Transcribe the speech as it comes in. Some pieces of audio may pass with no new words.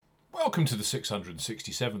Welcome to the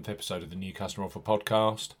 667th episode of the New Customer Offer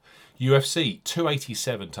Podcast. UFC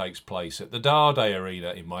 287 takes place at the Dade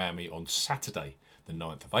Arena in Miami on Saturday, the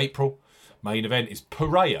 9th of April. Main event is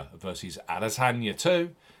Pereira versus Adesanya 2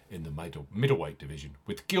 in the middleweight division,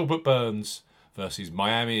 with Gilbert Burns versus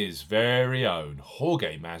Miami's very own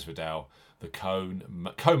Jorge Masvidal, the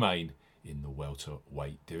co-main in the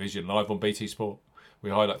welterweight division. Live on BT Sport, we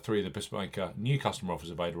highlight three of the Bookmaker new customer offers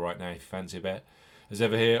available right now if you fancy a bet. As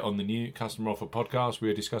ever here on the New Customer Offer Podcast, we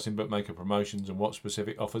are discussing Bookmaker promotions and what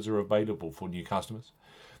specific offers are available for new customers.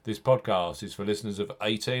 This podcast is for listeners of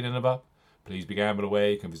 18 and above. Please be gamble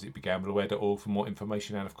aware. You can visit begambleaware.org for more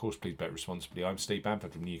information, and of course, please bet responsibly. I'm Steve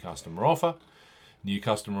Bamford from New Customer Offer,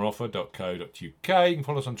 newcustomeroffer.co.uk. You can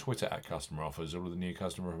follow us on Twitter at Customer Offers. All of the new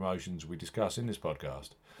customer promotions we discuss in this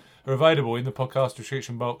podcast are available in the podcast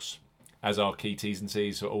description box, as are key T's and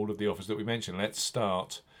C's for all of the offers that we mentioned. Let's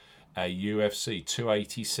start a UFC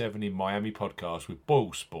 287 in Miami podcast with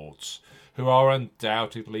Boyle Sports, who are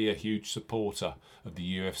undoubtedly a huge supporter of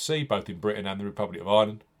the UFC, both in Britain and the Republic of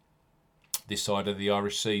Ireland. This side of the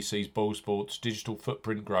Irish Sea sees Boyle Sports' digital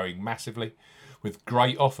footprint growing massively, with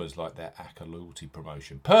great offers like their ACCA loyalty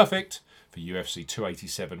promotion. Perfect for UFC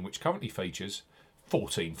 287, which currently features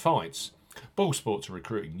 14 fights. Boyle Sports are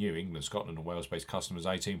recruiting New England, Scotland and Wales-based customers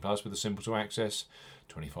 18 plus with a simple to access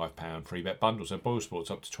 £25 free bet bundle. So Boyle Sports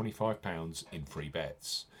up to £25 in free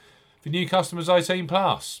bets. For new customers 18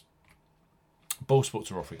 plus, Boyle Sports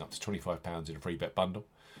are offering up to £25 in a free bet bundle.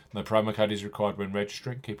 No promo code is required when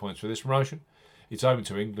registering. Key points for this promotion: it's open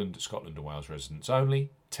to England, Scotland and Wales residents only.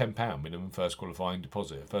 £10 minimum first qualifying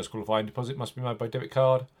deposit. First qualifying deposit must be made by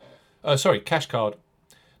cash card.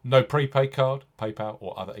 No prepaid card, PayPal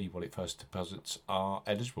or other e-wallet first deposits are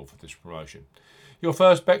eligible for this promotion. Your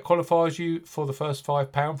first bet qualifies you for the first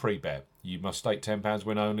 £5 free bet. You must stake £10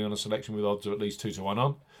 win only on a selection with odds of at least 2 to 1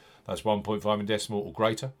 on. That's 1.5 in decimal or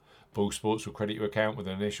greater. Boyle Sports will credit your account with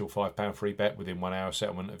an initial £5 free bet within 1 hour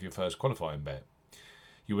settlement of your first qualifying bet.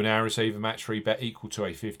 You will now receive a match free bet equal to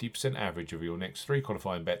a 50% average of your next 3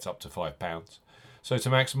 qualifying bets up to £5. So to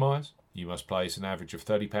maximise, you must place an average of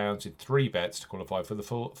 £30 in 3 bets to qualify for the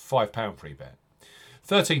full £5 free bet.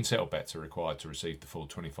 13 settled bets are required to receive the full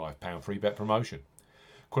 £25 free bet promotion.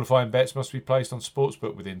 Qualifying bets must be placed on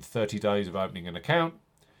Sportsbook within 30 days of opening an account.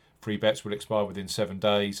 Free bets will expire within 7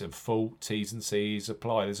 days and full T's and C's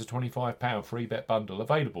apply. There's a £25 free bet bundle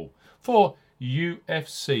available for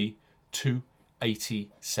UFC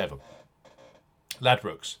 287.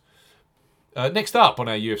 Ladbrokes. Next up on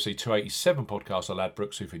our UFC 287 podcast are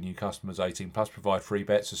Ladbrokes, who for new customers 18 plus provide free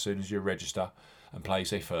bets as soon as you register and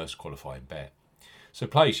place a first qualifying bet. So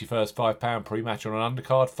place your first £5 pre-match on an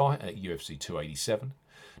undercard fight at UFC 287,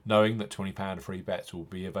 knowing that £20 of free bets will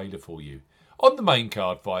be available for you on the main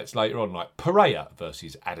card fights later on, like Pereira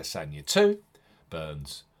versus Adesanya 2,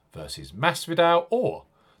 Burns versus Masvidal, or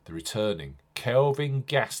the returning Kelvin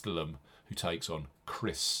Gastelum, who takes on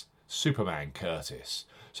Chris Superman Curtis.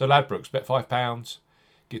 So Ladbrokes, bet £5,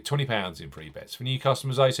 get £20 in free bets. For new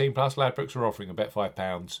customers 18 plus, Ladbrokes are offering a bet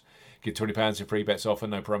 £5, get £20 in free bets offer.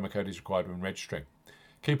 No promo code is required when registering.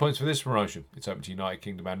 Key points for this promotion: it's open to United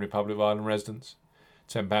Kingdom and Republic of Ireland residents.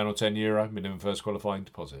 £10 or €10, minimum first qualifying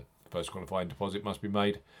deposit. First qualifying deposit must be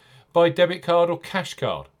made by debit card or cash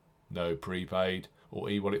card. No prepaid or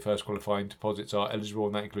e-wallet first qualifying deposits are eligible,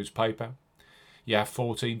 and that includes PayPal. You have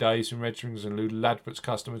 14 days from registering as a Ladbrokes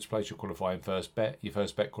customer to place your qualifying first bet. Your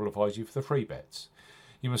first bet qualifies you for the free bets.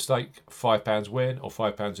 You must stake £5 win or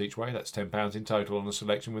 £5 each way. That's £10 in total on a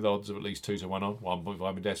selection with odds of at least 2 to 1 on,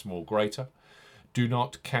 1.5 in decimal or greater. Do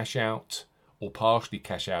not cash out or partially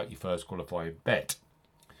cash out your first qualifying bet.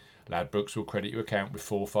 Ladbrokes will credit your account with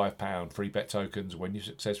 4 £5 free bet tokens when you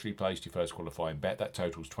successfully placed your first qualifying bet. That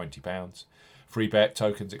totals £20. Free bet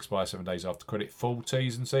tokens expire 7 days after credit. Full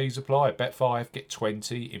T's and C's apply. Bet 5, get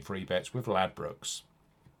 20 in free bets with Ladbrokes.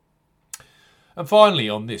 And finally,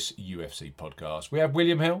 on this UFC podcast, we have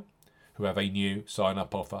William Hill, who have a new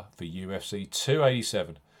sign-up offer for UFC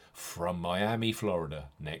 287 from Miami, Florida,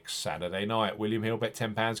 next Saturday night. William Hill, bet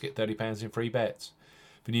 £10, get £30 in free bets.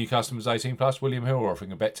 For new customers 18 plus, William Hill are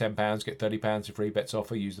offering a bet £10, get £30 in free bets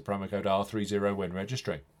offer. Use the promo code R30 when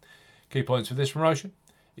registering. Key points for this promotion: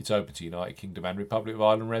 it's open to United Kingdom and Republic of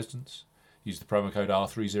Ireland residents. Use the promo code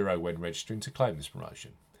R30 when registering to claim this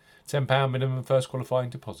promotion. £10 minimum first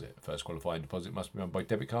qualifying deposit. First qualifying deposit must be made by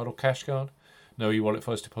debit card or cash card. No e-wallet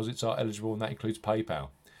first deposits are eligible, and that includes PayPal.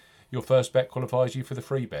 Your first bet qualifies you for the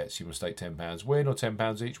free bets. You must stake £10 win or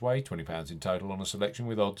 £10 each way, £20 in total on a selection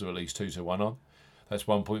with odds of at least 2 to 1 on. That's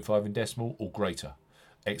 1.5 in decimal or greater.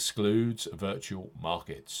 Excludes virtual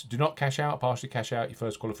markets. Do not cash out or partially cash out your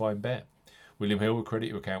first qualifying bet. William Hill will credit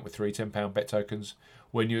your account with 3 £10 bet tokens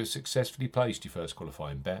when you have successfully placed your first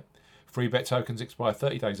qualifying bet. Free bet tokens expire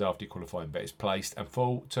 30 days after your qualifying bet is placed, and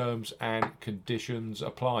full terms and conditions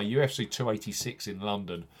apply. UFC 286 in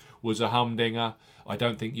London was a humdinger. I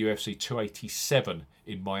don't think UFC 287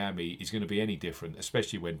 in Miami is going to be any different,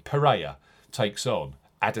 especially when Pereira takes on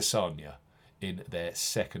Adesanya in their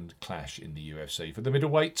second clash in the UFC for the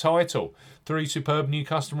middleweight title. 3 superb new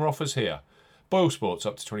customer offers here. Boyle Sports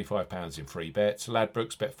up to £25 in free bets.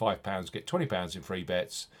 Ladbrokes bet £5, get £20 in free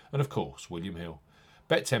bets. And of course, William Hill.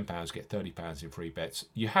 Bet £10, get £30 in free bets.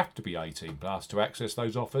 You have to be 18 plus to access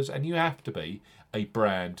those offers, and you have to be a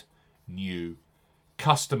brand new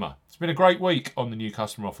customer. It's been a great week on the new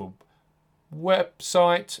customer offer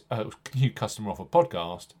website, new customer offer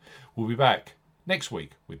podcast. We'll be back next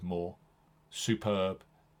week with more superb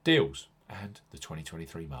deals and the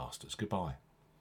 2023 Masters. Goodbye.